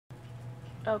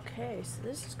Okay, so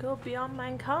this is called Beyond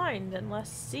Mankind, and let's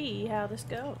see how this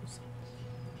goes.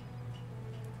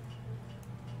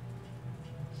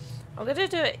 I'm gonna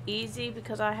do it easy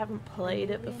because I haven't played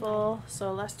it before,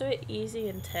 so let's do it easy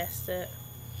and test it.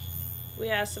 We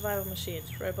are survival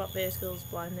machines, robot vehicles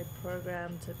blindly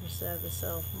programmed to preserve the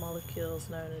cell molecules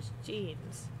known as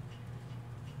genes.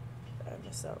 I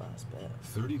missed that last bit.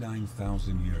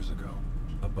 39,000 years ago,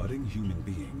 a budding human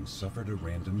being suffered a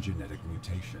random genetic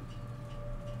mutation.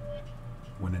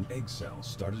 When an egg cell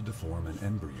started to form an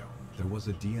embryo, there was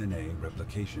a DNA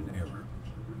replication error.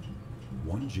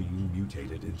 One gene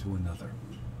mutated into another.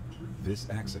 This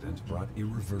accident brought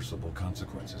irreversible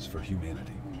consequences for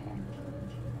humanity.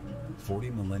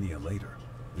 40 millennia later,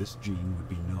 this gene would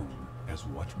be known as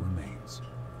what remains.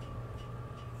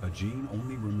 A gene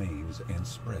only remains and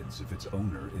spreads if its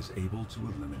owner is able to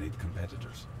eliminate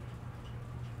competitors.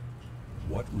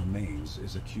 What remains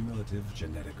is a cumulative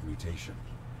genetic mutation.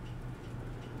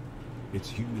 Its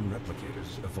human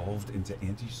replicators evolved into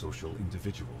antisocial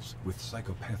individuals with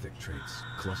psychopathic traits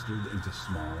clustered into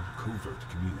small, covert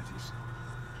communities.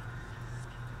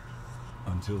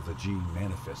 Until the gene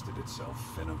manifested itself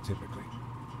phenotypically.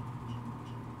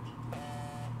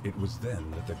 It was then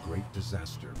that the great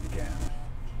disaster began.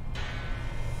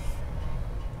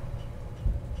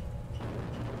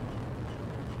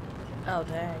 Oh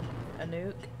dang, a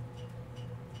nuke?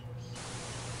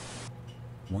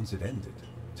 Once it ended,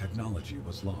 technology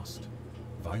was lost,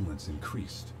 violence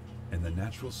increased, and the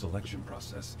natural selection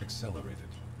process accelerated.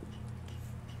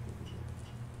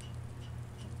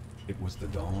 It was the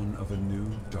dawn of a new,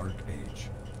 dark age.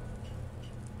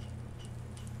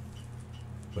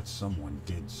 But someone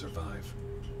did survive.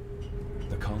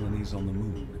 The colonies on the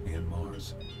Moon and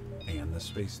Mars, and the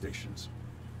space stations.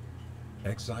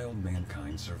 Exiled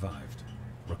mankind survived,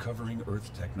 recovering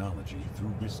Earth technology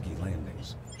through risky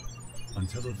landings,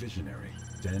 until a visionary,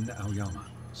 Den Aoyama,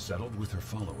 settled with her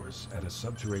followers at a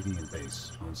subterranean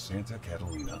base on Santa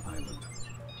Catalina Island.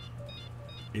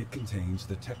 It contains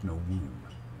the Techno Womb,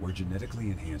 where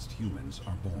genetically enhanced humans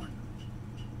are born.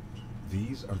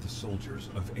 These are the soldiers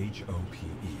of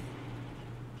HOPE.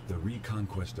 The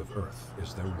reconquest of Earth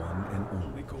is their one and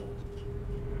only goal.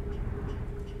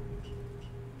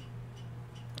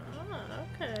 Ah,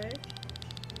 okay.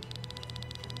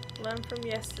 Learn from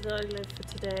yesterday, live for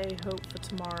today, hope for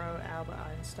tomorrow, Albert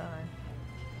Einstein.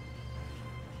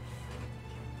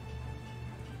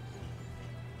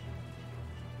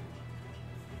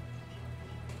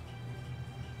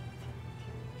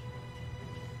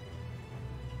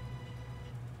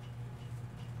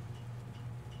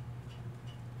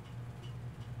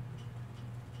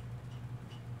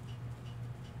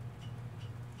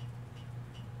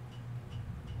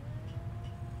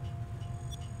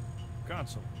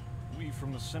 Consul, we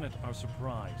from the Senate are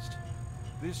surprised.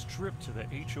 This trip to the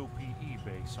HOPE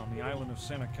base on the island of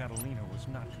Santa Catalina was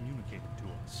not communicated to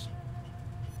us.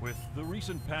 With the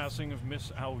recent passing of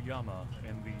Miss Aoyama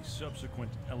and the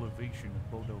subsequent elevation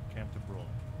of Bodo Cantabro,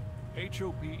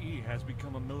 HOPE has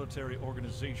become a military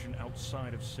organization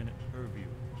outside of Senate purview.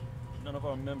 None of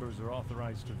our members are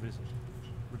authorized to visit.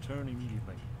 Return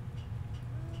immediately.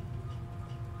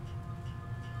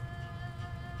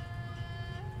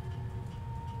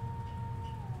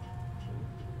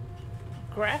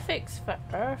 Graphics for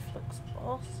Earth looks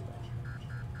awesome.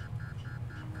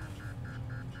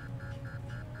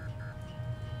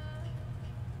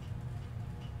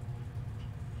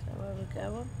 Is that where we're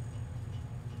going?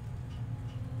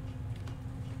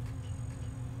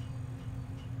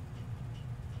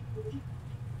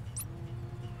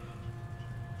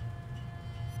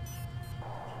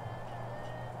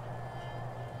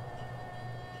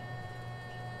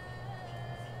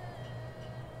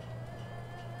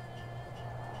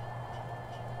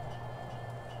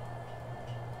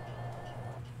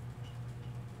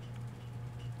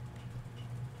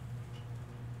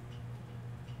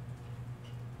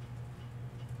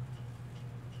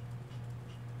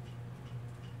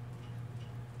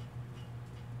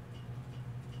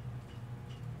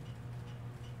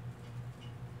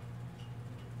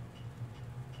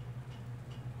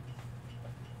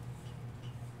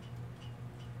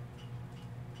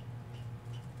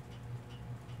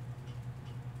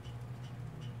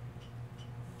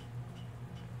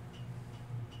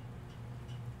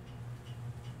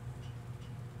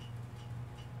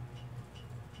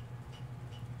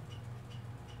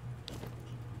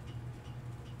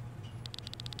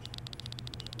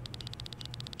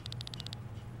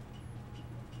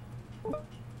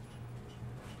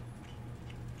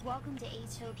 Welcome to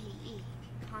HOPE,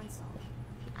 Consul.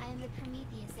 I am the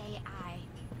Prometheus AI.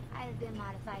 I have been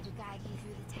modified to guide you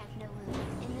through the Techno Womb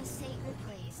in this sacred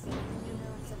place.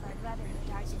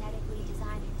 genetically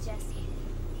designed and gestated.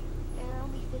 There are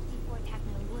only 54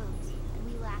 techno wombs, and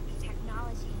we lack the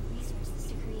technology and resources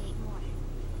to create more.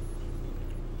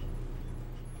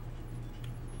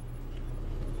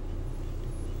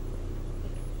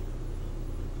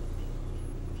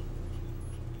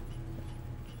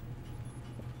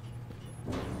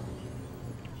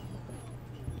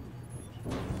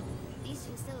 These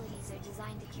facilities are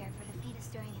designed to care for the fetus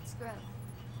during its growth,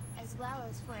 as well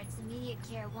as for its immediate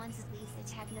care once it leaves the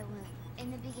techno womb.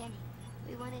 In the beginning,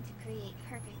 we wanted to create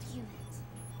perfect humans,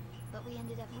 but we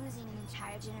ended up losing an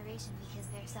entire generation because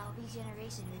their cell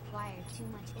regeneration required too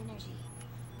much energy.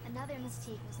 Another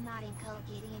mistake was not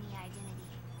inculcating any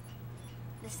identity.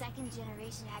 The second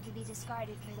generation had to be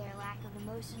discarded for their lack of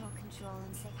emotional control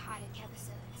and psychotic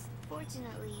episodes.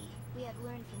 Fortunately, we have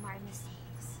learned from our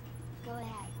mistakes. Go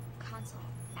ahead, console.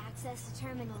 Access the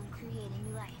terminal and create a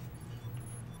new life.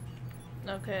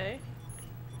 Okay.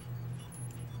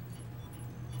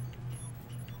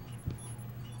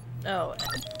 Oh,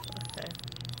 okay.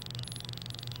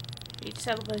 Each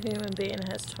cell of a human being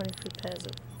has 23 pairs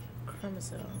of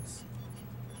chromosomes,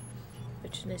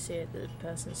 which initiate the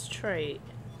person's trait.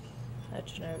 A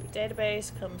generic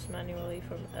database comes manually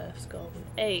from Earth's golden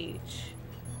age.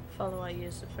 Follow our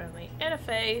user-friendly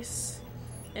interface.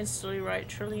 Instantly write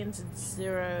trillions of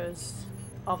zeros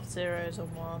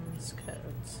and ones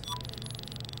codes.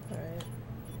 Alright.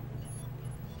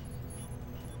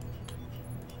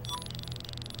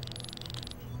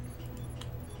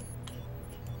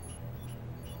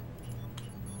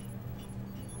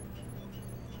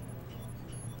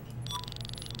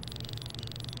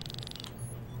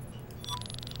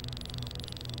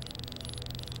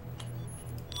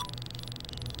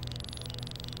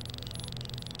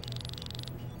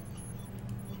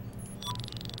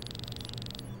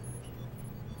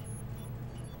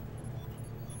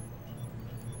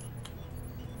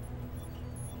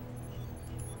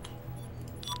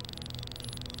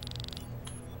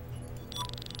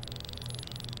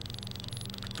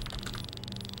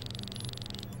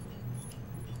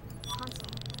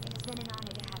 Console, it has been an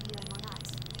honor to have you among us.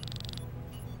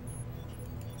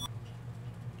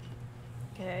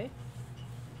 Okay.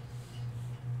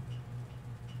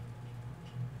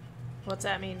 What's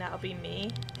that mean? That'll be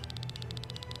me?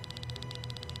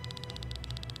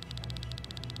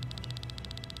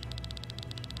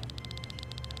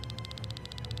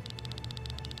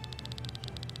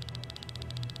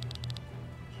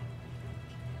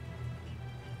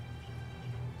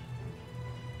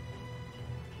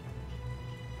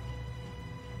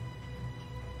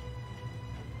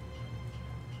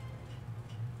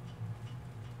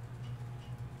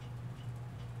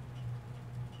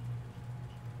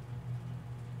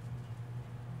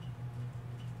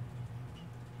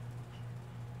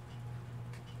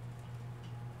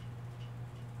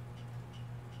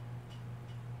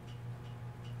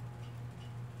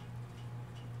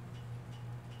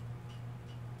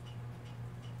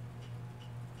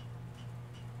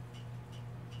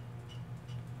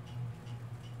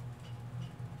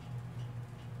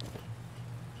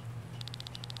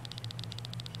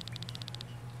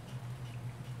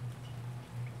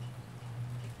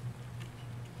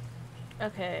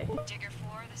 Okay. Digger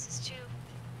 4, this is 2.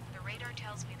 The radar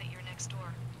tells me that you're next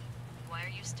door. Why are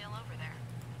you still over there?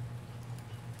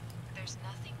 There's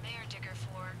nothing there, Digger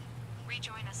 4.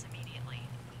 Rejoin us immediately.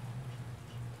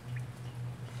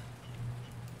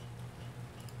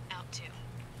 Out 2.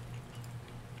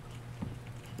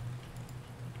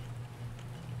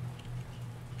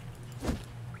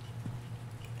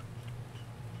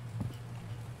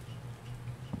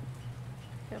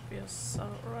 Got the assault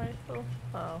rifle.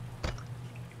 Oh.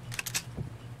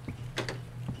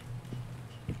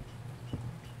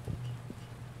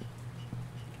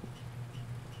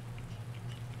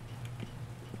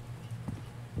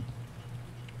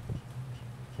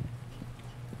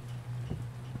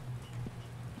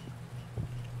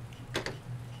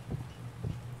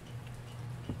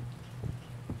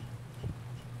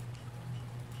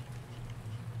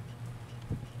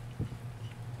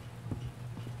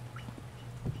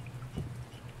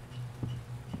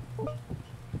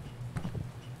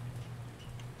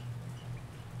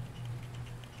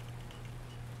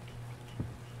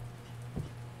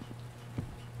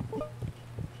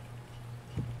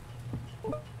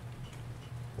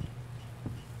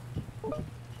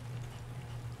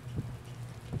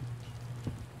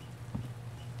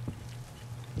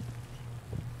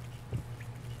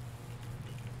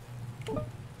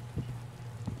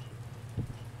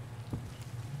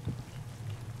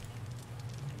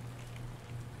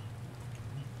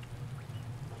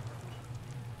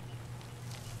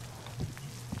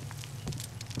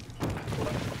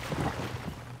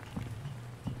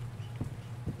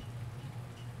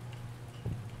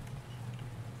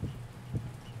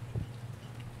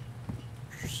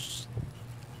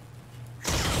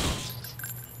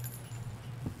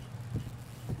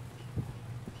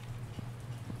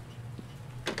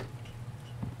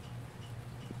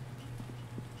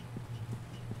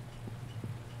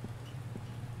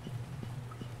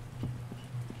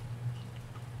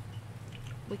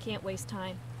 We can't waste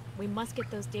time. We must get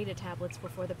those data tablets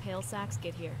before the pale sacks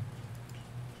get here.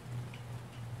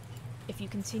 If you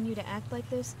continue to act like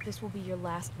this will be your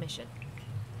last mission.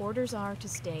 Orders are to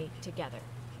stay together.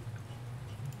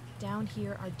 Down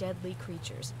here are deadly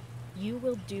creatures. You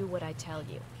will do what I tell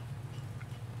you.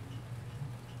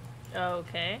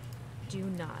 Okay. Do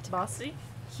not. Bossy?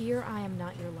 Here I am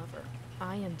not your lover.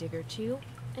 I am Digger 2,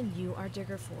 and you are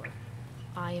Digger 4.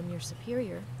 I am your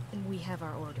superior, and we have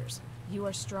our orders. You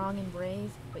are strong and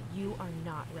brave, but you are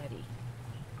not ready.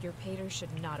 Your pater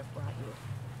should not have brought you.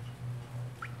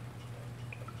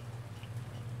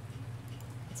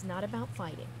 It's not about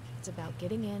fighting. It's about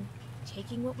getting in,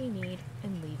 taking what we need,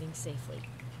 and leaving safely.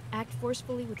 Act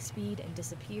forcefully with speed and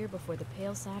disappear before the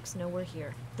pale sacks know we're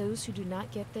here. Those who do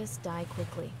not get this die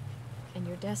quickly. And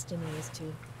your destiny is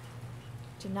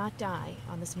to not die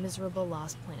on this miserable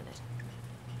lost planet.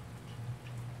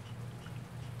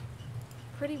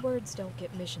 Pretty words don't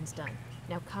get missions done.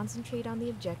 Now concentrate on the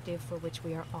objective for which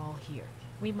we are all here.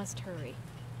 We must hurry.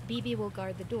 BB will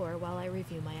guard the door while I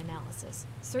review my analysis.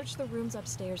 Search the rooms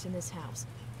upstairs in this house.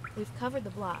 We've covered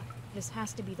the block. This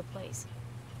has to be the place.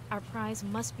 Our prize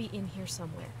must be in here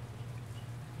somewhere.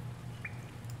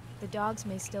 The dogs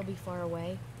may still be far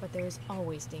away, but there is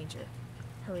always danger.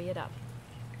 Hurry it up.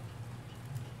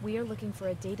 We are looking for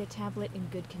a data tablet in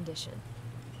good condition.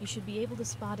 You should be able to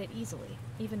spot it easily,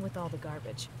 even with all the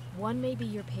garbage. One may be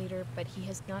your pater, but he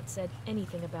has not said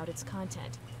anything about its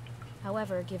content.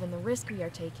 However, given the risk we are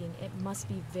taking, it must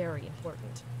be very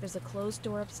important. There's a closed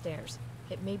door upstairs.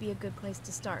 It may be a good place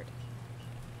to start.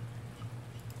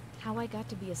 How I got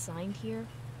to be assigned here?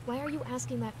 Why are you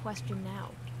asking that question now?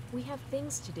 We have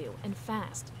things to do, and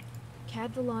fast.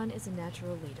 Cadvalon is a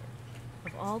natural leader.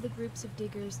 Of all the groups of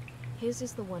diggers, his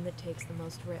is the one that takes the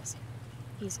most risk.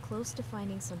 He is close to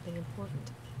finding something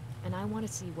important, and I want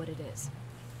to see what it is.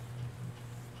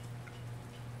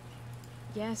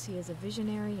 Yes, he is a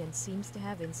visionary and seems to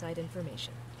have inside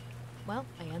information. Well,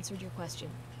 I answered your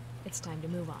question. It's time to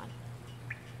move on.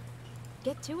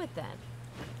 Get to it then.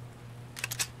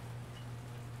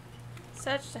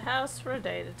 Search the house for a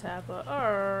data tablet.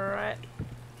 Alright.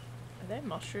 Are they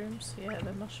mushrooms? Yeah,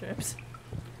 they're mushrooms.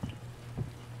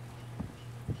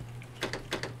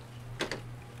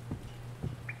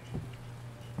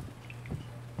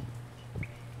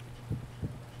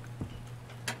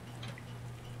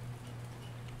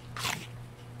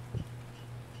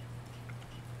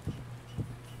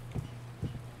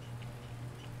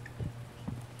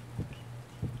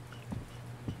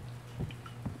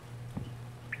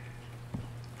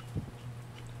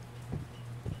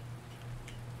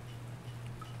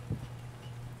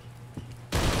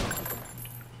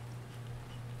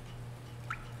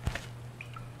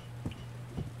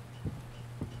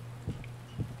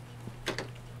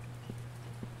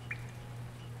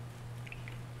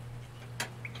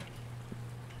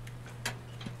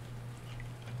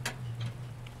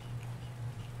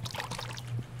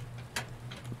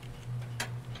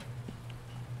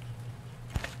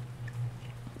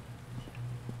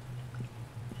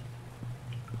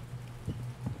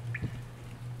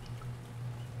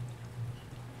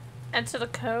 Enter the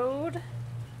code.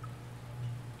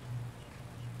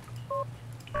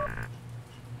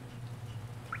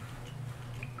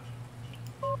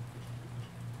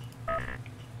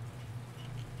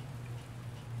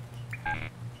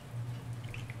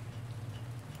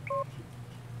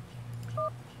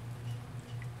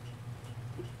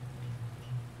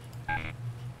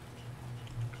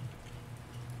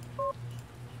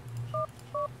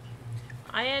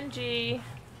 ING.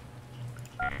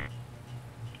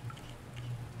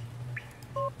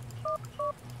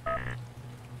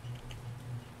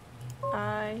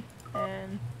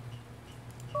 ING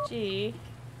E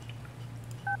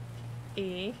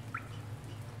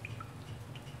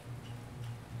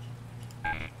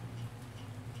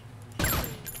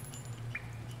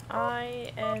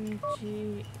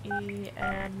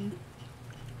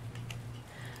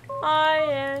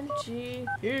INGEN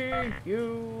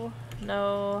INGEU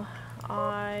no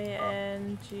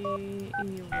INGEY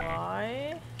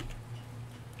INGEL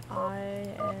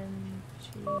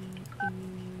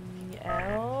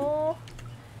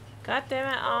God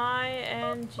damn it,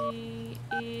 INGET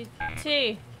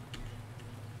ING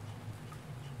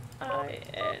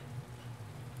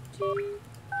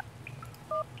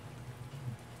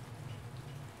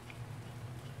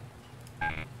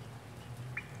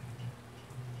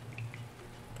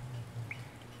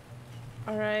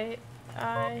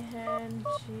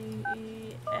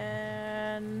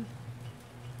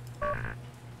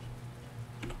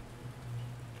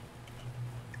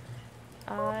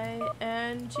Alright,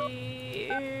 INGEN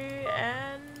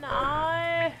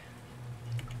INGENI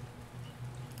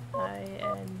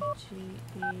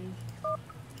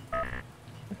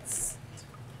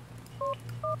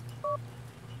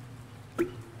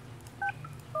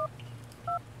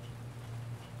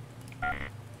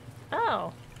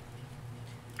Oh.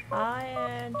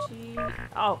 I-N-G...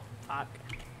 Oh, fuck.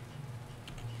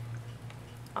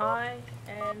 I-N-G-E-N-U...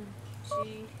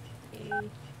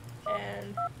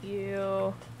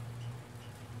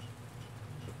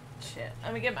 Shit.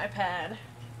 Let me get my pad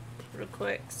real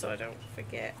quick so I don't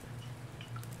forget.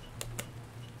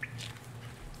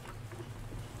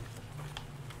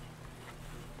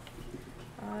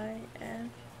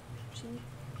 I-N-G...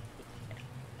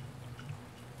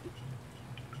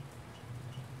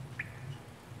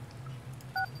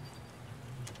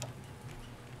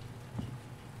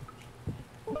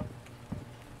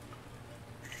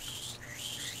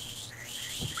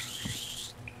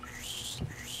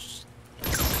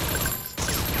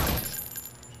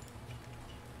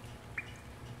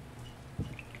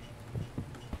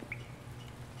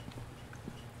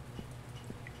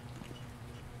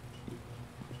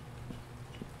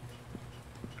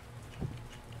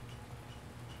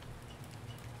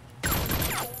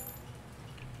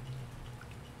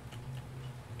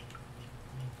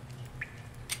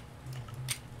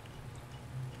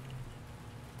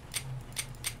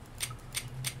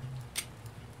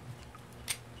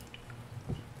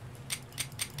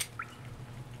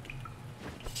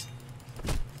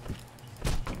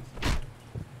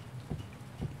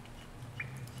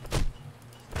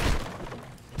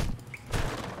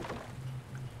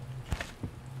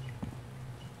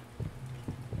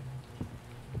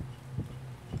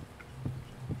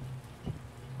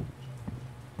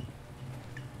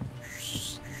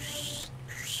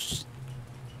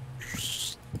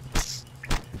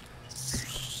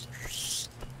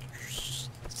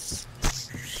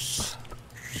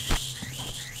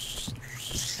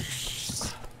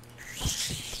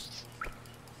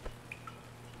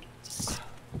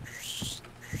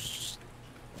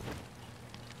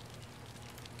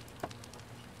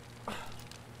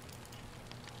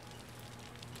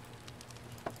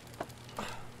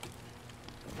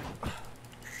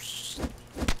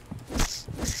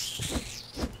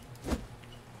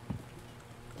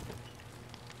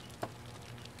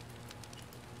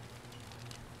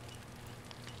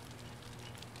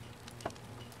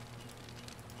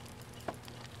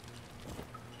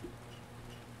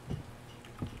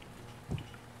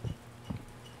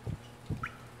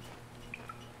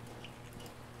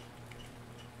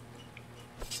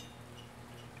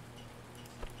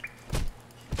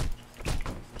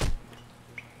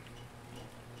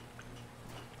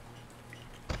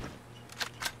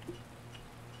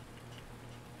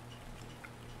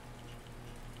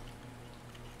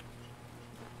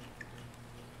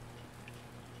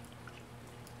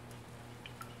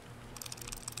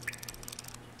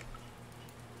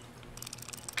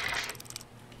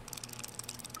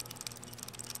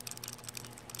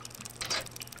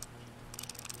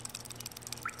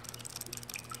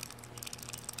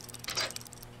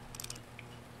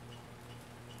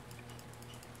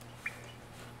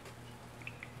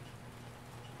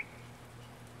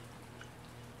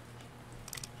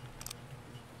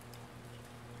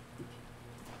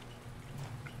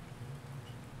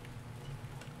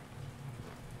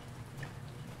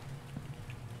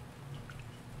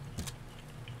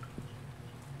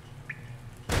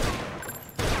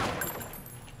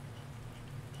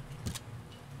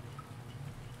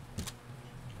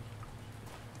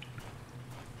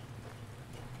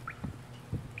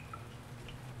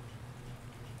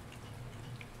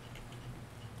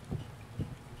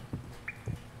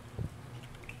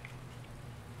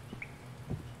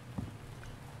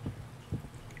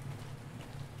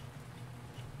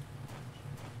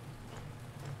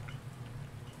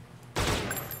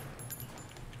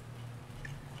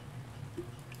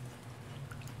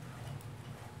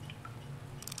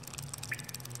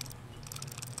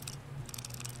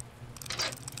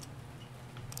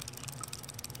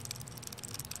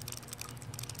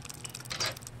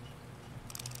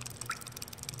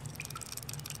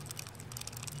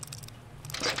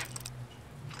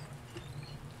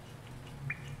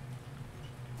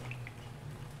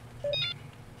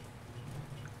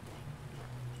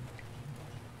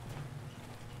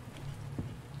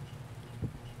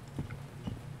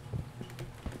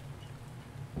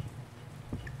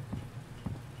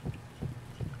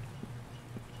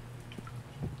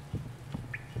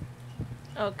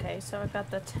 Okay, so I got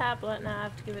the tablet, now I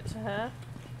have to give it to her.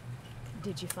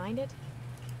 Did you find it?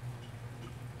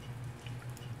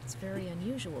 It's very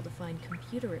unusual to find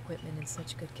computer equipment in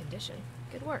such good condition.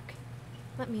 Good work.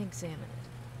 Let me examine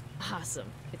it.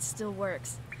 Awesome. It still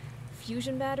works.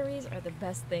 Fusion batteries are the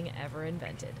best thing ever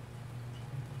invented.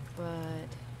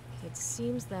 But it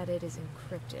seems that it is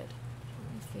encrypted.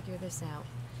 Let me figure this out.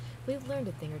 We've learned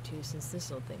a thing or two since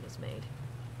this old thing was made.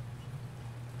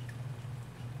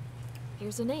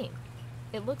 Here's a name.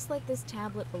 It looks like this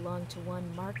tablet belonged to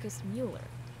one Marcus Mueller,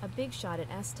 a big shot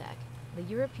at Aztec, the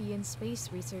European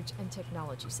Space Research and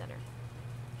Technology Center.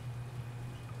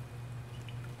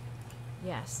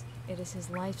 Yes, it is his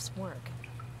life's work.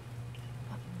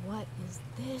 But what is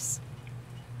this?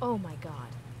 Oh my god,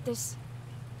 this...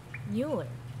 Mueller.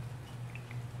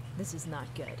 This is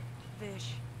not good.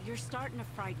 Vish, you're starting to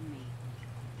frighten me.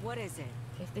 What is it?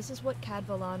 If this is what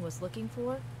Cadvalon was looking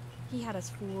for, he had us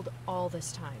fooled all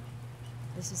this time.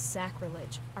 This is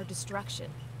sacrilege, our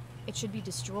destruction. It should be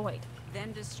destroyed.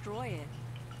 Then destroy it.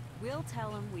 We'll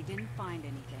tell him we didn't find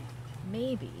anything.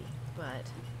 Maybe, but...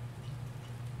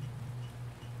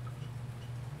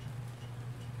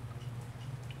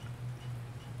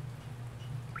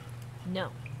 No.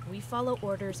 We follow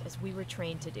orders as we were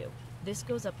trained to do. This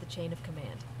goes up the chain of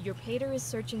command. Your pater is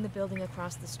searching the building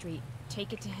across the street.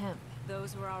 Take it to him.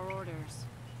 Those were our orders.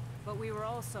 But we were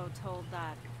also told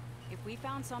that if we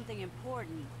found something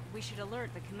important, we should alert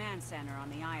the command center on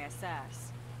the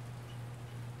ISS.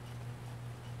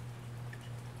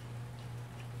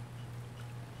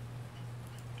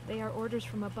 They are orders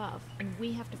from above, and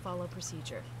we have to follow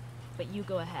procedure. But you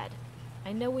go ahead.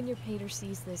 I know when your pater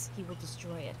sees this, he will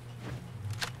destroy it.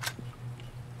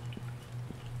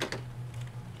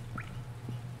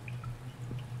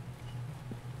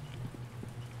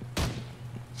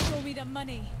 Show me the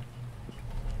money.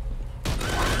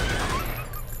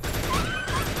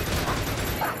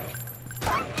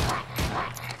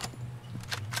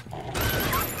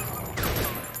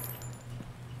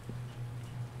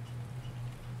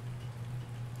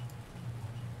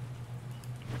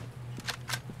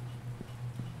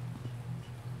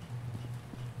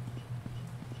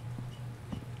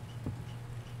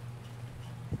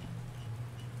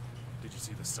 Did you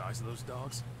see the size of those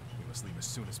dogs? We must leave as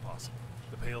soon as possible.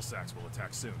 The Pale Sacks will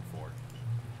attack soon, Ford.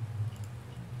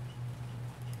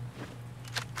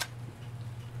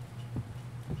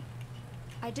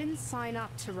 I didn't sign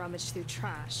up to rummage through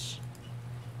trash.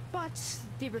 But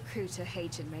the recruiter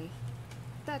hated me.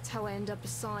 That's how I end up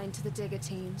assigned to the digger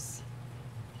teams.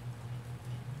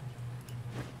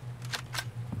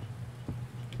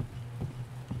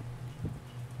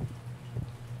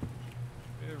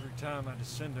 Every time I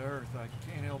descend to Earth, I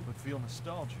can't help but feel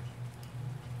nostalgic.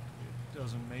 It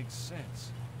doesn't make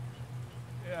sense.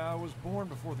 Yeah, I was born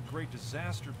before the Great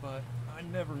Disaster, but I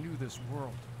never knew this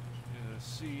world.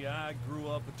 See, I grew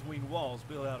up between walls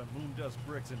built out of moondust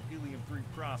bricks and helium-3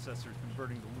 processors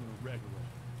converting to lunar regolith.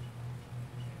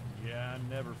 And yeah, I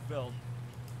never felt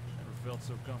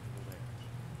so comfortable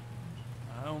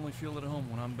there. I only feel at home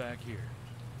when I'm back here.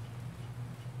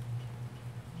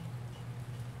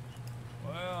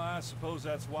 Well, I suppose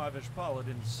that's why Vishpala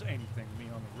didn't say anything to me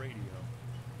on the radio.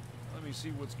 Let me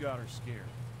see what's got her scared.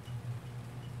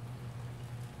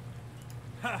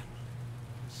 Ha!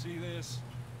 See this?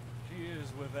 She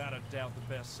is without a doubt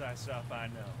the best Sysop I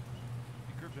know.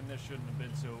 Decrypting this shouldn't have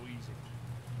been so easy.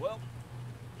 Well,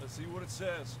 let's see what it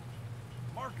says.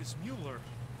 Marcus Mueller.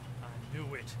 I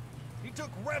knew it. He took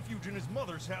refuge in his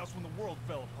mother's house when the world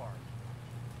fell apart.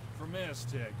 From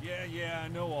Aztec. Yeah, I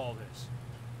know all this.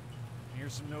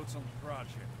 Here's some notes on the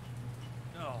project.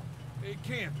 No, it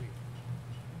can't be.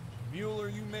 Mueller,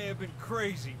 you may have been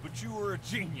crazy, but you were a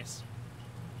genius.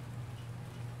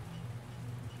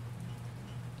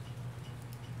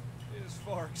 This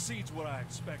far exceeds what I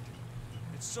expected.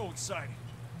 It's so exciting,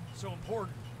 so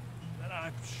important, that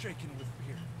I'm shaken with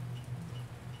fear.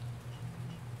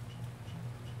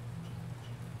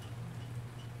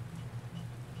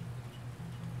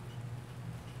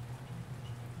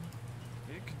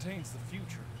 It contains the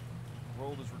future. The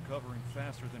world is recovering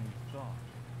faster than we thought.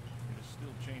 It has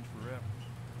still changed forever.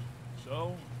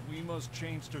 So, we must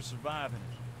change to survive in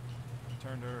it.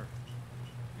 Return to Earth.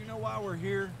 You know why we're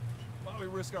here? Why we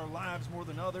risk our lives more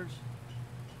than others?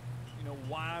 You know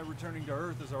why returning to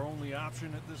Earth is our only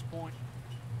option at this point?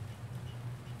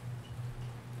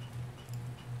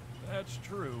 That's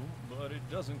true, but it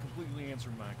doesn't completely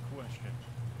answer my question.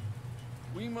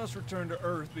 We must return to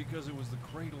Earth because it was the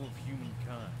cradle of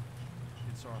humankind.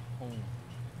 It's our home.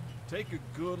 Take a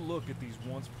good look at these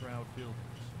once proud buildings.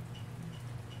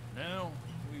 Now,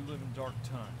 we live in dark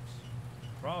times.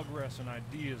 Progress and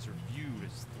ideas are viewed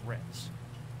as threats,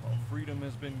 while freedom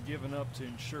has been given up to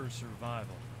ensure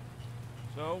survival.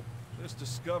 So, this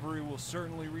discovery will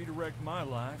certainly redirect my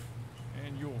life,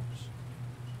 and yours.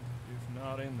 If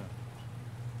not in the...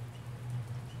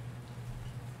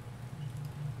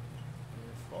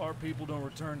 our people don't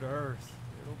return to Earth,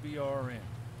 it'll be our end.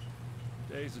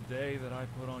 Today's a day that I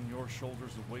put on your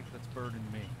shoulders a weight that's burdened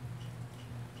me.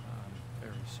 I'm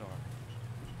very sorry.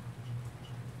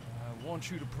 I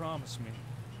want you to promise me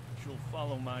that you'll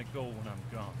follow my goal when I'm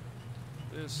gone.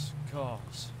 This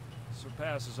cause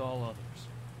surpasses all others.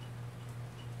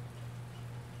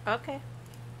 Okay.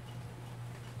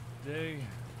 Today,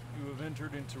 you have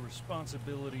entered into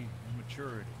responsibility and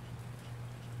maturity.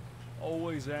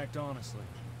 Always act honestly.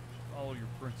 Follow your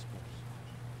principles.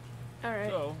 Alright.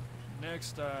 So,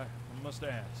 next I must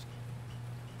ask.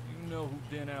 You know who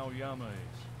Den Aoyama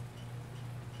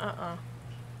is?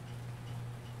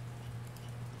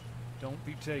 Don't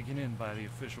be taken in by the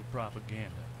official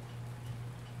propaganda.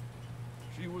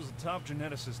 She was a top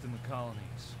geneticist in the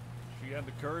colonies. She had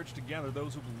the courage to gather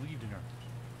those who believed in her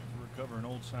and recover an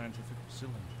old scientific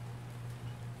facility.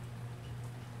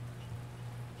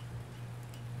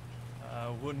 I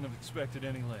wouldn't have expected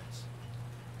any less.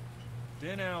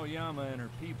 Den Aoyama and her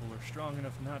people are strong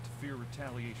enough not to fear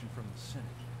retaliation from the Senate,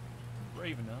 and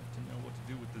brave enough to know what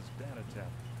to do with this data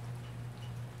tablet.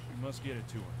 We must get it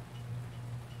to her.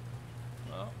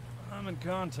 Well, I'm in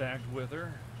contact with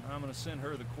her. I'm gonna send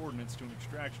her the coordinates to an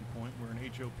extraction point where an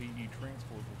HOPE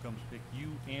transport will come to pick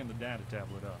you and the data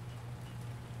tablet up.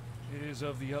 It is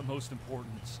of the utmost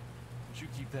importance that you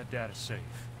keep that data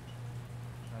safe.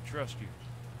 I trust you.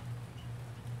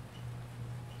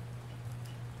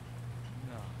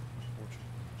 No,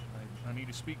 unfortunately. I need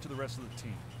to speak to the rest of the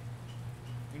team.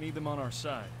 We need them on our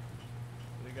side.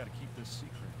 They gotta keep this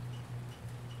secret.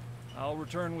 I'll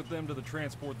return with them to the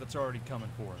transport that's already coming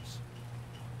for us.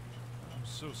 I'm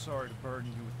so sorry to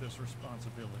burden you with this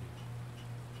responsibility.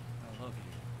 I love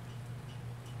you.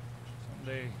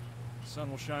 Someday, the sun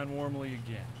will shine warmly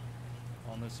again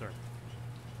on this earth.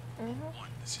 One,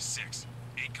 this is 6.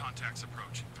 8 contacts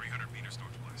approaching, 300 meters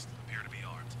northwest. Appear to be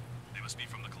armed. They must be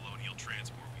from the Colonial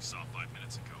transport we saw 5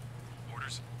 minutes ago.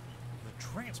 Orders? The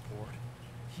transport?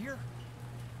 Here?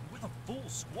 With a full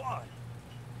squad?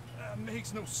 That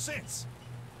makes no sense.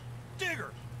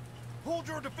 Digger! Hold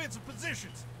your defensive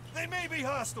positions! They may be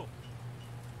hostile!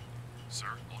 Sir,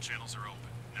 all channels are open.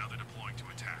 Now they're deploying to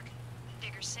attack.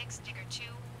 Digger 6, Digger 2,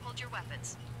 hold your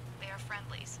weapons. They are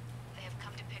friendlies. They have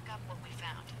come to pick up what we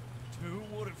found.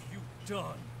 2, what have you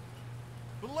done?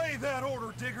 Belay that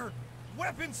order, Digger!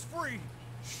 Weapons free!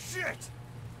 Shit!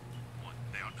 1,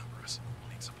 they outnumber us.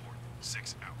 We'll need support.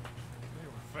 6 out. They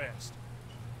were fast.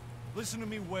 Listen to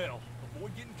me well.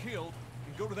 Avoid getting killed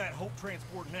and go to that Hope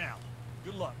transport now.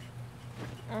 Good luck.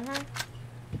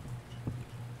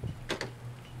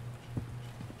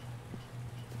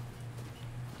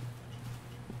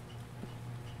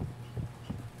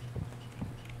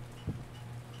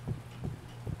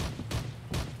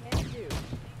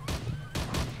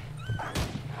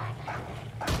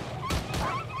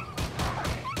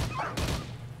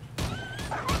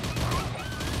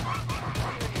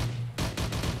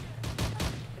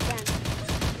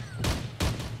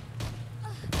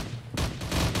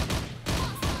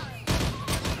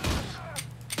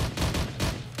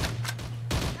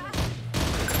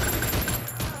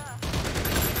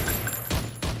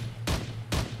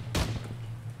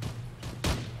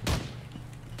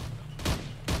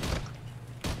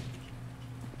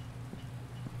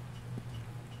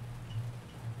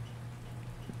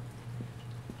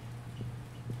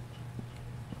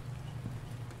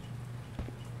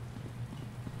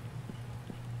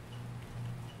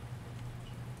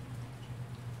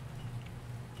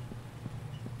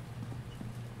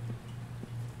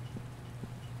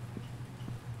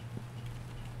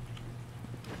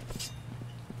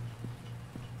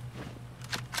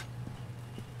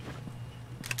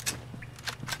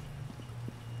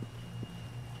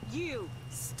 You!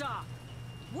 Stop!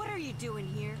 What are you doing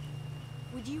here?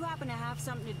 Would you happen to have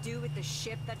something to do with the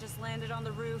ship that just landed on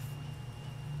the roof?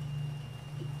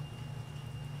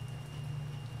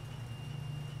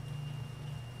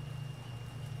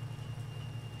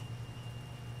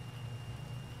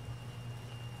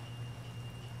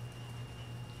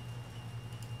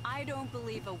 I don't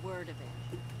believe a word of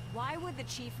it. Why would the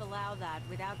chief allow that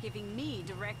without giving me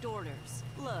direct orders?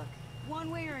 Look,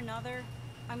 one way or another,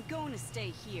 I'm going to stay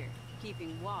here,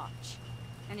 keeping watch.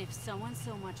 And if someone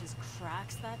so much as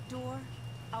cracks that door,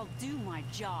 I'll do my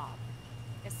job.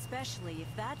 Especially if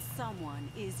that someone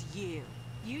is you.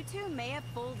 You two may have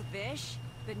fooled Vish,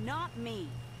 but not me.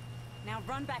 Now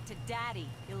run back to Daddy,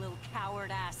 you little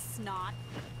coward-ass snot.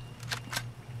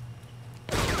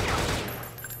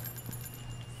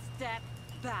 Step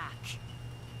back.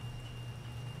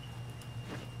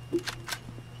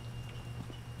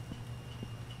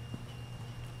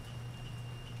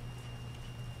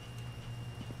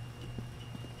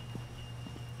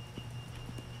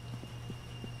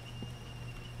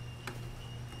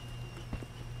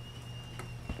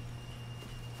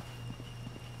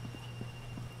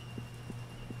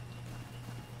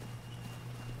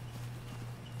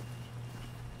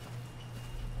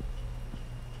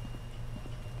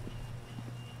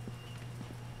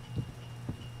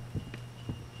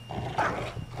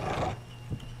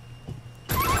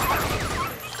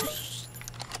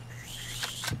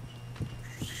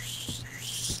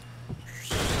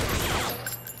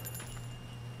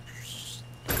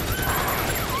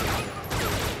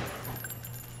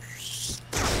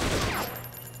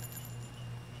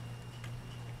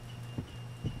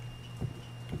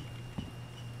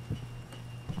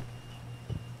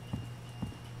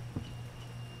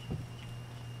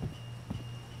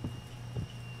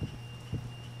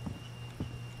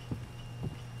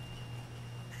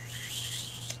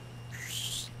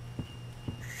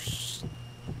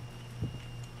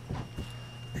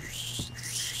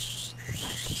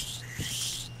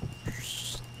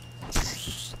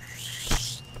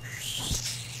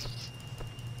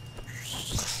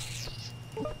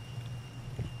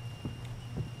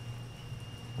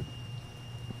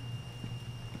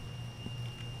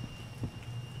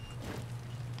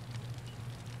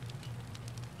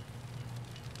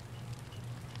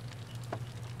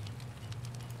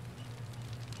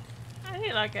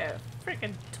 need like a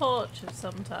freaking torch of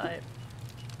some type.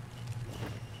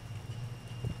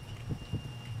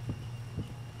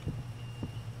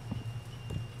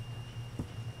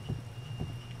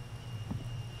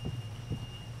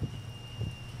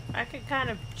 I could kind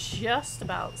of just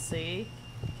about see.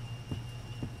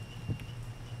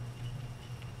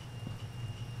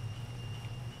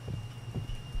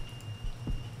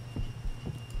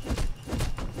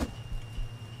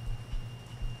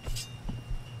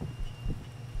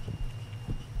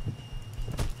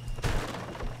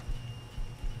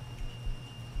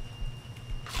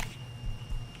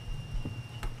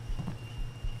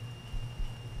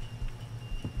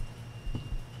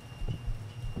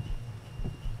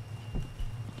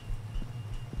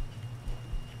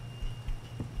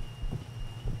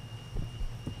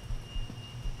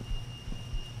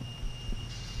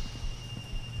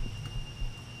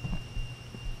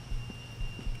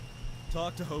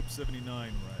 Talk to Hope 79,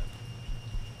 Red.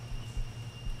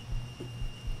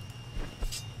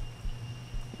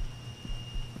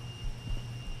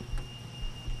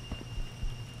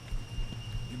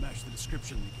 You match the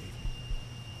description they gave me.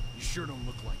 You sure don't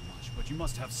look like much, but you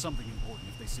must have something important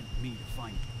if they sent me to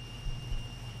find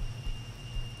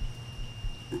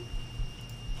you.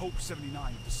 Hope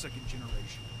 79 of the second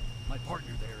generation. My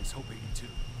partner there is Hope 82.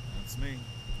 That's me,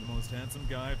 the most handsome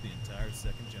guy of the entire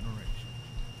second generation.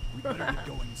 We better get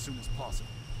going as soon as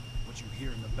possible. What you hear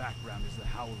in the background is the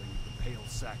howling of the Pale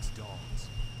Sax dogs.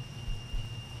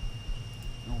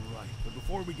 Alright, but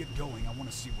before we get going, I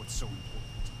want to see what's so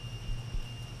important.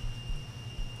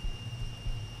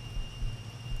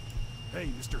 Hey,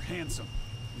 Mr. Handsome.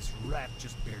 This rat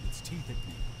just bared its teeth at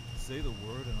me. Say the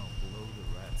word and I'll blow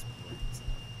the rat's brains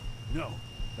out. No,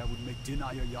 that would make Din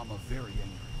Aoyama very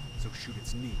angry, so shoot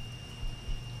its knee.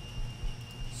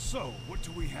 So, what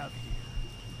do we have here?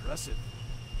 Impressive.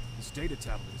 This data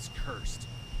tablet is cursed.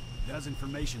 It has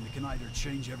information that can either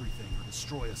change everything or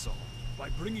destroy us all. By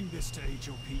bringing this to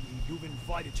HOPE, you've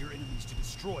invited your enemies to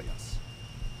destroy us.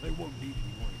 They won't need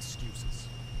any more excuses.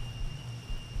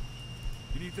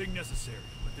 Anything necessary,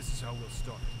 but this is how we'll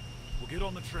start. We'll get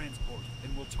on the transport,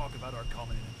 and we'll talk about our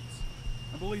common enemies.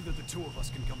 I believe that the two of us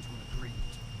can come to an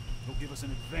agreement. It'll give us an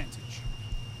advantage.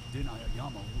 Din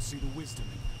Aoyama will see the wisdom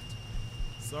in that.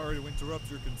 Sorry to interrupt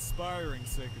your conspiring,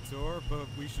 Secator, but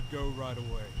we should go right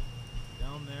away.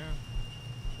 Down there,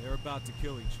 they're about to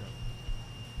kill each other.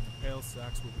 The Pale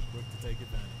Sax will be quick to take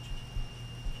advantage.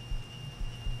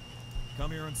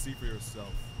 Come here and see for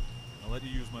yourself. I'll let you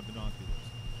use my binoculars.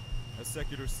 As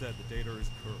Secutor said, the data is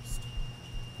cursed.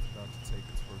 It's about to take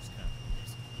its first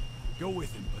casualties. Go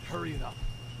with him, but hurry it up.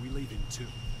 We leave in 2.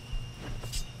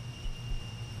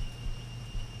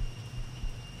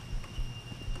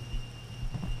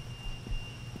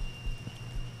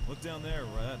 Look down there,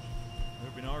 Rat.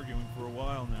 They've been arguing for a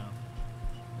while now.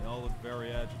 They all look very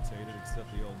agitated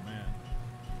except the old man.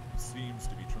 He seems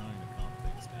to be trying to calm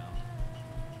things down.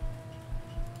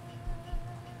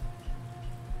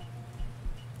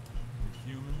 With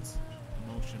humans,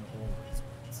 emotion always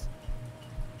wins.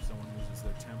 If someone loses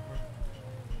their temper,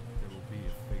 there will be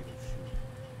a fatal shooting.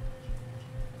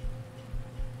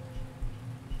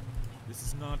 This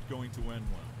is not going to end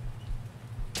well.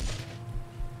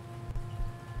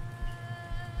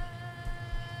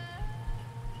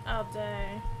 Oh,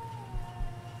 dang.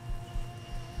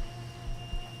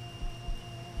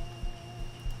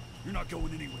 You're not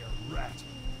going anywhere, rat.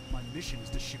 My mission is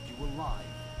to ship you alive.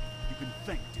 You can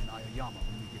thank Din Aoyama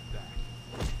when we get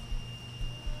back.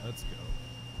 Let's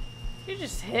go. You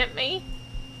just hit me?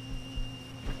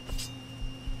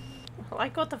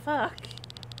 Like, what the fuck?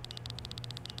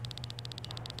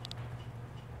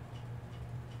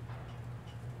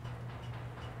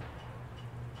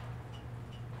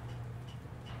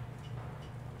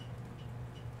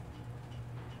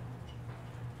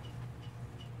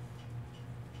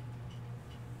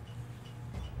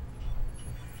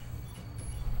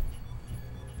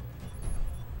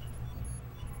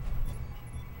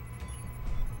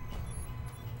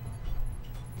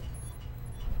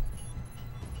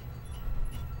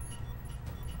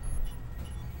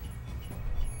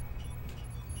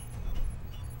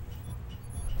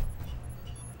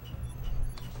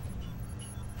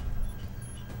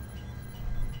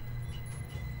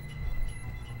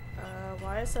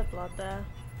 Why is there blood there?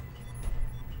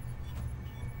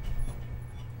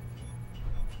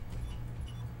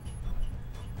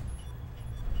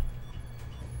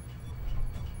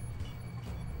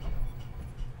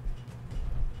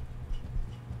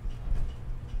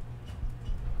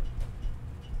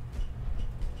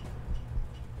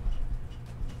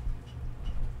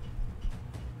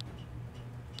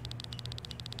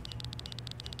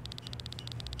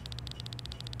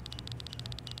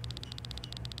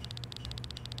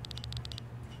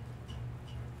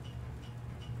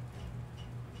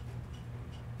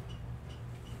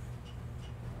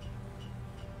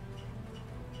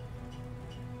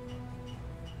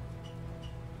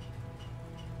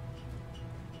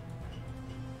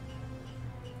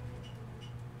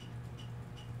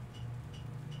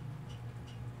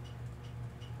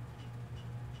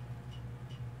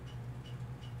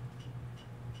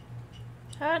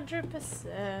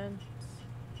 100%.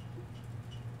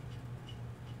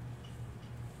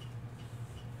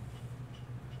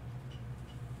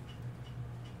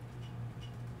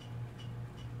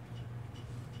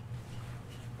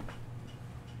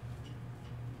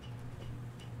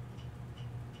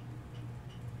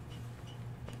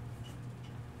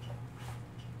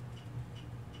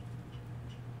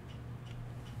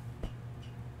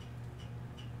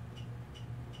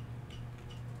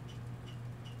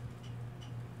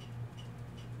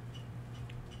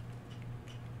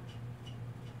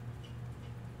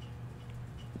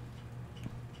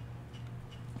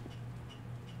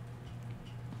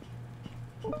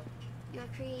 Your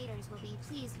creators will be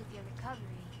pleased with your recovery.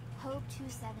 Hope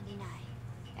 279.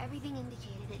 Everything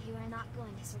indicated that you are not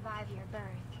going to survive your birth.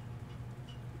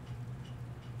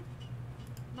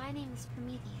 My name is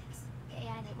Prometheus, the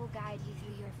AI that will guide you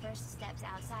through your first steps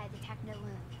outside the techno-womb.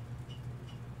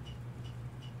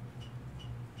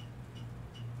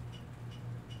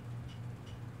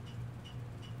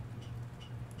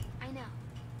 I know.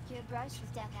 You're brushed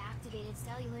with death-activated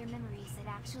cellular memories that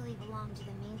actually belong to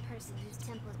the main person whose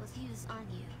template was used on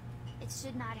you. It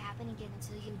should not happen again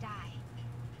until you die.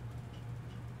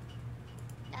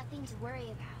 Nothing to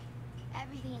worry about.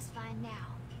 Everything is fine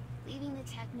now. Leaving the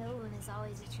techno-womb is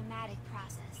always a traumatic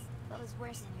process, but was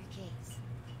worse in your case.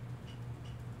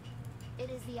 It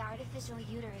is the artificial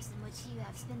uterus in which you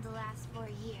have spent the last 4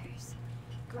 years,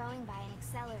 growing by an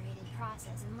accelerated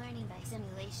process and learning by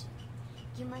simulation.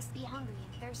 You must be hungry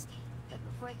and thirsty, but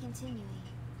before continuing,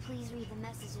 please read the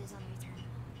messages on your terminal.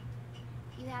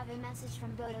 You have a message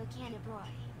from Bodo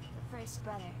Canterbury, the first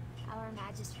brother, our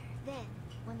Magister. Then,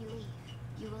 when you leave,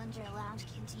 you will enter a lounge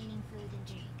containing food and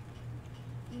drink.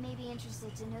 You may be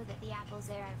interested to know that the apples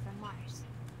there are from Mars.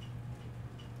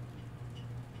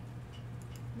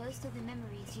 Most of the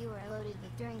memories you were loaded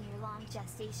with during your long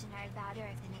gestation are about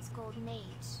Earth in its golden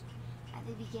age, at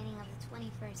the beginning of the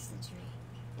 21st century.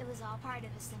 It was all part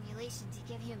of a simulation to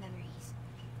give you memories.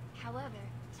 However,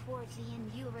 towards the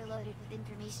end you were loaded with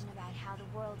information about how the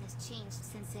world has changed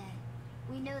since then.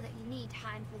 We know that you need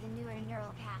time for the newer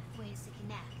neural pathways to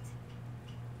connect.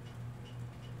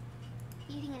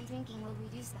 Eating and drinking will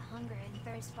reduce the hunger and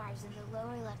thirst bars in the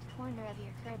lower left corner of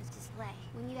your curb's display.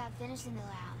 When you have finished in the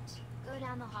lounge, go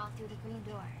down the hall through the green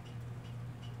door.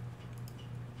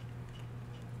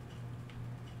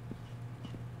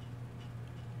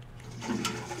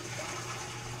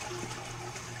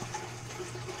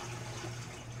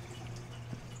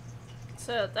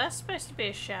 So that's supposed to be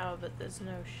a shower, but there's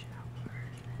no shower.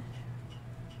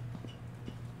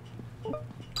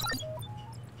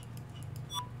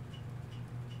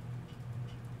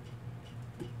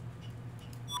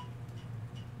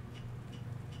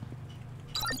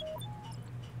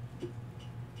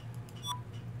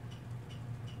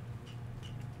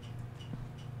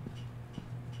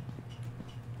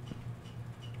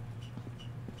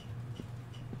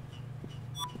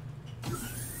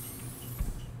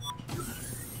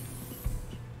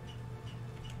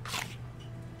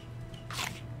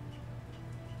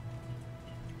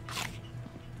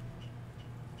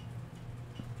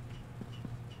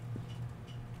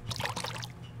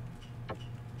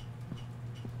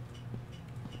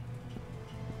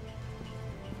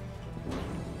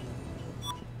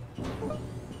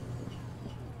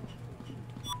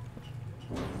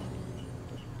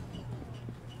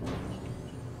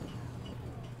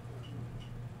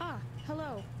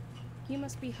 Hello. You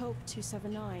must be Hope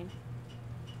 279.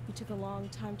 You took a long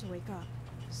time to wake up,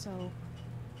 so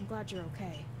I'm glad you're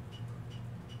okay.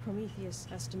 Prometheus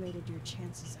estimated your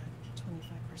chances at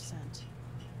 25%.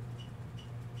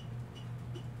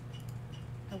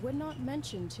 I would not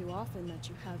mention too often that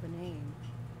you have a name.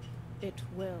 It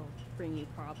will bring you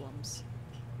problems.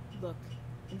 Look,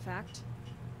 in fact,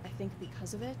 I think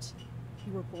because of it,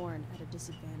 you were born at a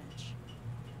disadvantage.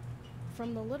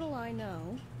 From the little I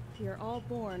know, we are all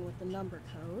born with the number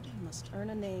code and must earn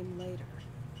a name later.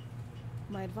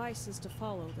 My advice is to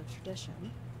follow the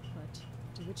tradition, but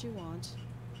do what you want.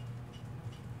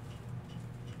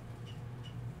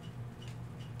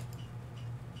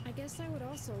 I guess I would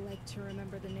also like to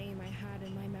remember the name I had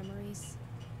in my memories.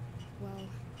 Well,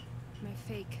 my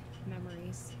fake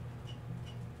memories.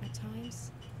 At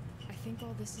times, I think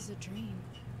all this is a dream.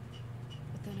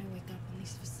 But then I wake up in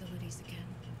these facilities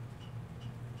again.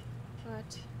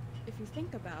 But if you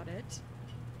think about it,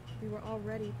 we were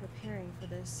already preparing for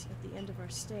this at the end of our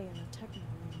stay in the techno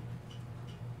room.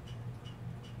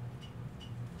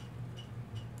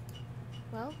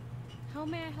 Well, how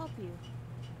may I help you?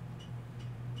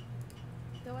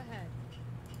 Go ahead.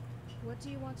 What do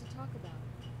you want to talk about?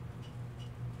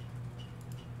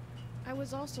 I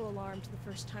was also alarmed the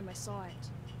first time I saw it,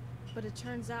 but it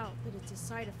turns out that it's a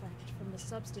side effect from the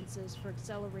substances for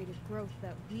accelerated growth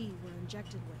that we were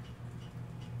injected with.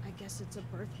 I guess it's a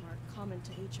birthmark common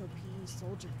to HOPE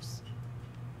soldiers.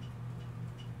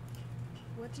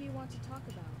 What do you want to talk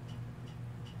about?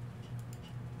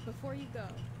 Before you go,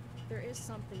 there is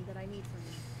something that I need from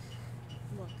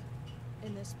you. Look,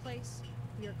 in this place,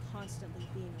 we are constantly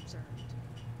being observed.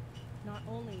 Not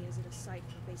only is it a site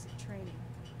for basic training,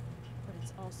 but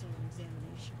it's also an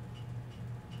examination.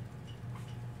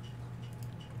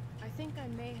 I think I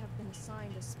may have been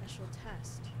assigned a special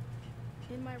test.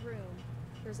 In my room,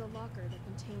 there's a locker that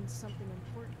contains something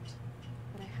important,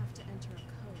 but I have to enter a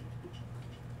code.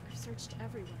 I've searched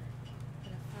everywhere,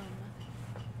 but I've found nothing.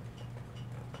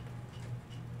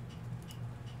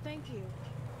 Thank you.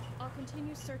 I'll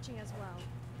continue searching as well.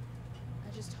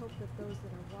 I just hope that those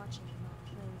that are watching are not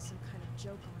playing some kind of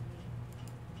joke on me.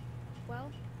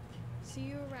 Well, see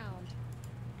you around.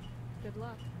 Good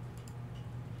luck.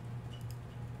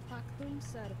 Haklum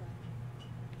Serva.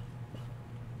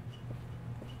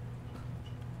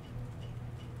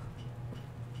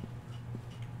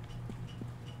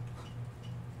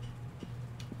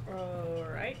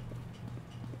 Alright.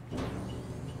 I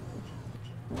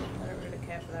don't really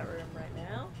care for that room right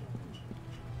now.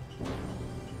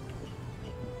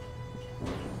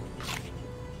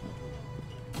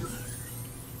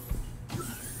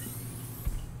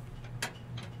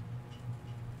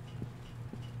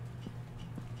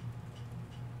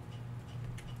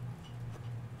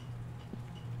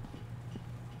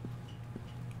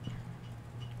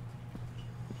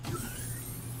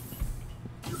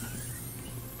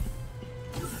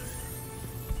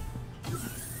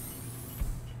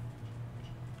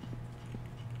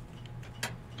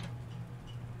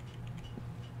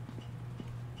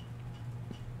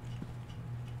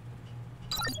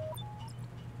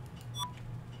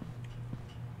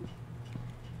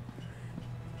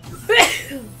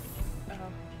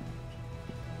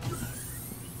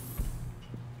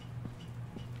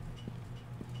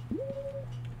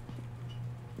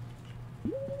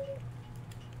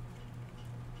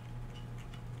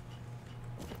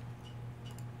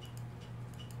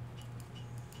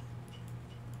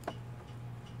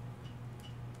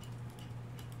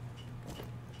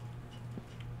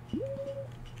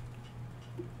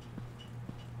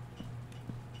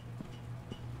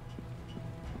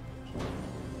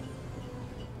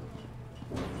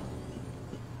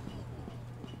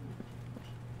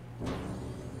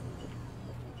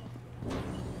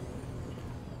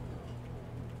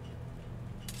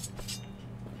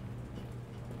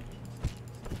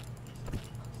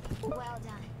 Well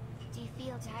done. Do you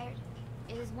feel tired?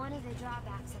 It is one of the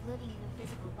drawbacks of living in a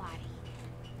physical body.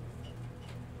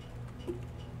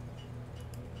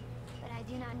 But I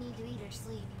do not need to eat or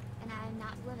sleep, and I am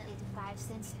not limited to 5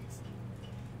 senses.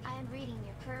 I am reading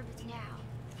your curvature now.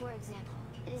 For example,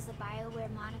 it is the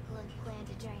BioWare monocle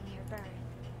implanted during your birth.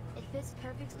 It fits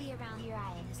perfectly around your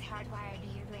eye and is hardwired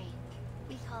to your brain.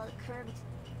 We call it curvature.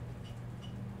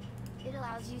 It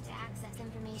allows you to access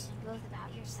information both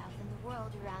about yourself and the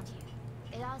world around you.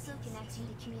 It also connects you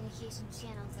to communication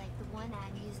channels like the one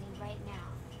I'm using right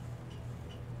now.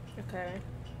 Okay.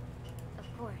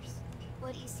 Of course,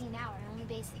 what you see now are only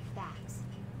basic facts.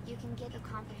 You can get a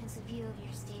comprehensive view of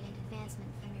your state and advancement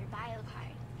from your bio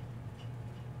card.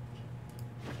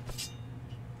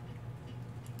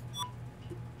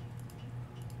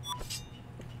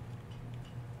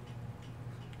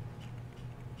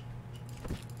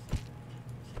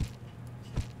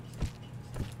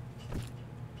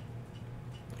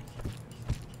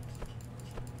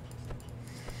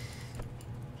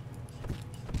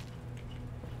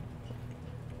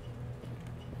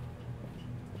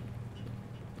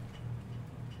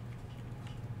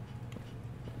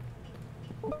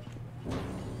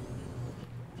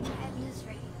 I have news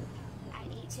for you. At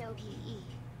HOPE,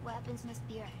 weapons must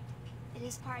be earned. It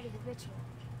is part of the ritual.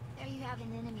 There you have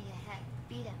an enemy ahead.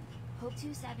 Beat him, Hope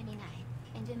 279,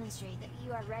 and demonstrate that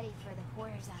you are ready for the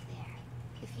horrors out there.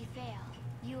 If you fail,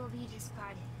 you will be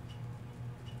discarded.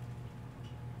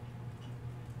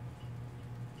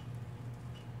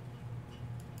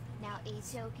 Now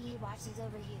HOPE watches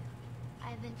over you. I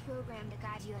have been programmed to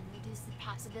guide you and reduce the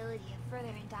possibility of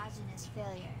further endogenous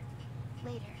failure.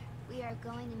 Later, we are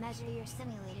going to measure your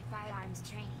simulated firearms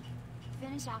training.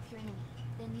 Finish off your enemy,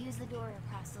 then use the door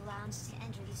across the lounge to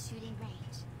enter the shooting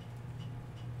range.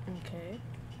 Okay.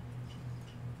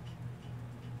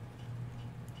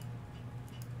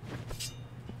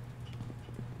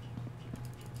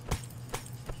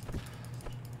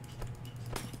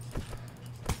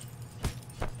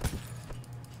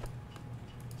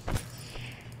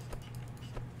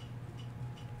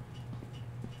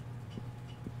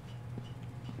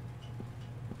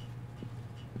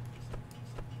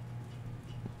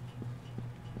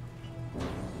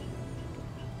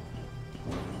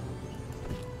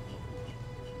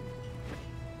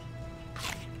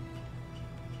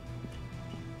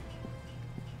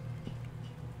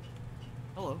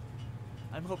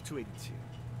 I'm Hope 282.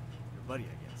 Your buddy,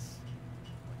 I guess.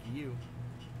 Lucky you.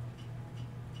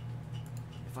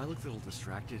 If I looked a little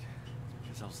distracted, it's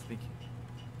because I was thinking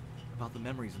about the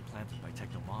memories implanted by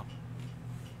Technomom.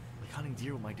 Like hunting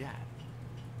deer with my dad.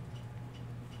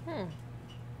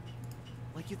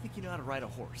 Like you think you know how to ride a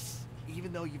horse,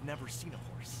 even though you've never seen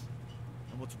a horse.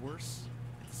 And what's worse,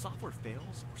 if the software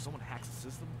fails or someone hacks the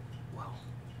system, well,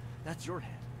 that's your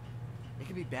head. It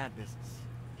can be bad business.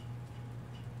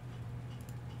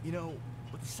 You know,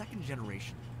 with the second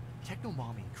generation,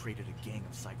 Technomommy created a gang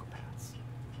of psychopaths.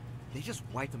 They just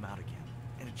wiped them out again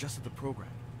and adjusted the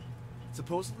programming.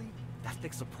 Supposedly, that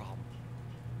fixed the problem.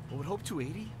 But with Hope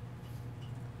 280,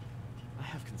 I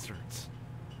have concerns.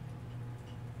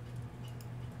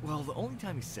 Well, the only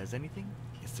time he says anything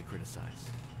is to criticize.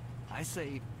 I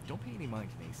say, don't pay any mind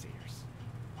to naysayers.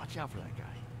 Watch out for that guy.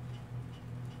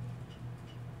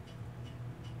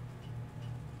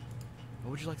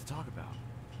 What would you like to talk about?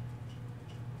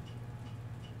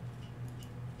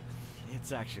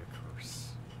 It's actually a curse.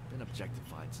 Been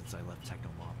objectified since I left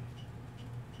Technomommy.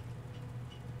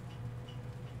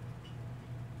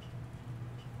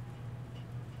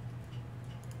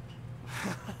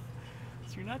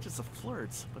 So you're not just a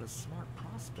flirt, but a smart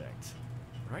prospect.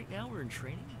 Right now we're in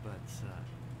training, but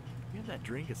you have that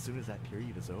drink as soon as that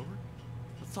period is over?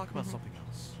 Let's talk about something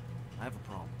else. I have a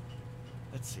problem.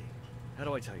 Let's see. How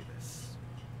do I tell you this?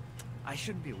 I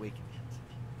shouldn't be awakened yet.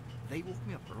 They woke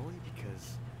me up early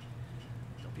because...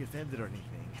 Don't be offended or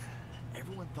anything.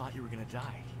 Everyone thought you were gonna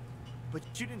die. But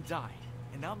you didn't die,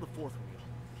 and now I'm the fourth wheel.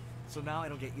 So now I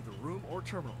don't get either room or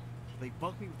terminal. They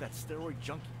bunked me with that steroid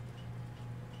junkie.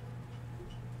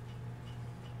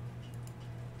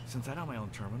 Since I don't have my own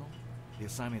terminal, they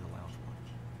assigned me the lounge one.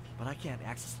 But I can't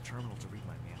access the terminal to read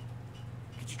my mail.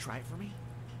 Could you try it for me?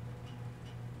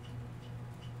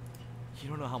 You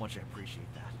don't know how much I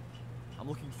appreciate that. I'm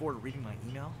looking forward to reading my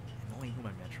email and knowing who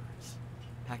my mentor is.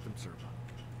 Pactum Servo.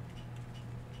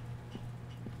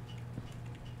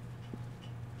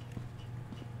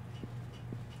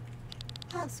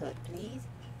 Password, please.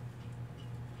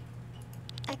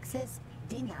 Access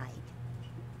denied.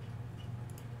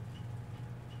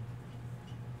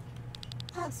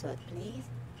 Password, please.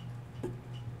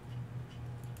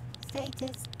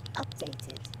 Status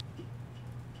updated.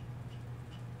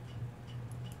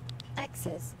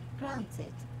 Access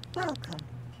granted. Welcome.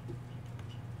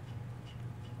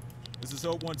 This is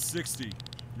Hope 160,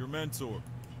 your mentor.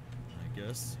 I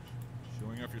guess.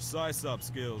 Showing off your SciSop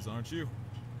skills, aren't you?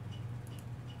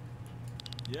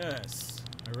 Yes,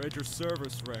 I read your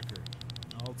service record.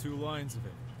 All 2 lines of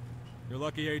it. Your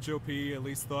lucky HOP at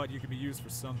least thought you could be used for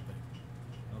something.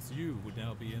 Else you would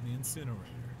now be in the incinerator.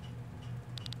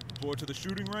 Report to the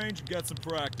shooting range and get some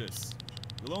practice.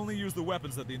 You'll only use the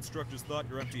weapons that the instructors thought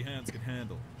your empty hands could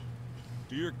handle.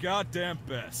 Do your goddamn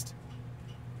best.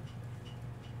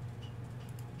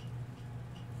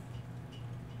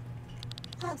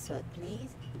 Password,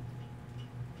 please.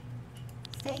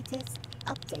 Status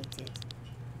updated.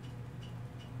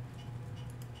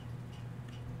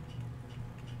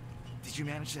 Did you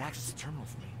manage to access the terminal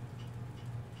for me?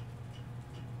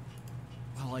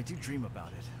 Well, I do dream about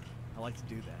it. I like to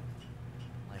do that.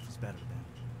 Life was better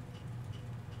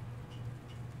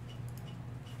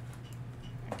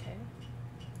then. Okay.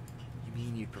 You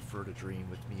mean you'd prefer to dream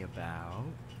with me about...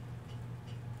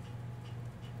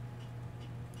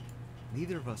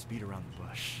 Neither of us beat around the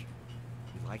bush.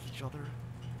 We like each other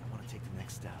and want to take the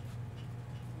next step.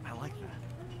 I like that.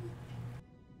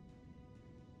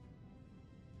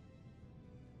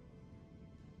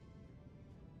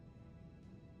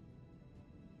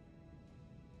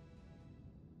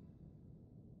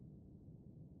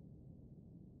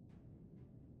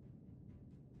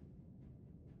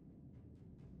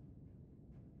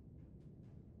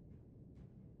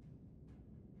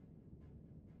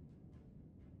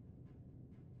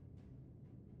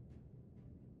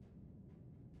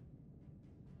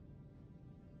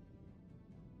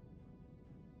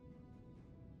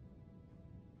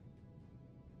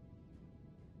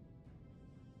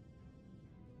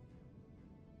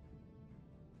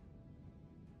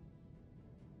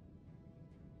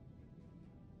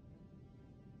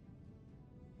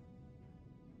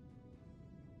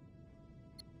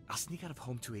 I'll sneak out of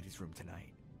Home 280's room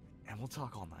tonight, and we'll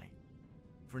talk all night.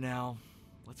 For now,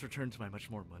 let's return to my much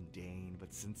more mundane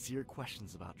but sincere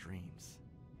questions about dreams.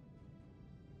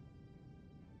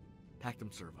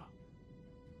 Pactum Servo.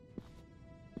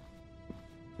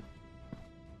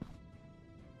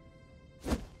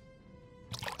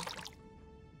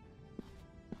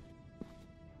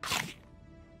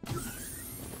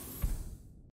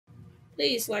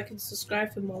 Please like and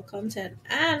subscribe for more content,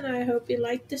 and I hope you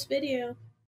liked this video.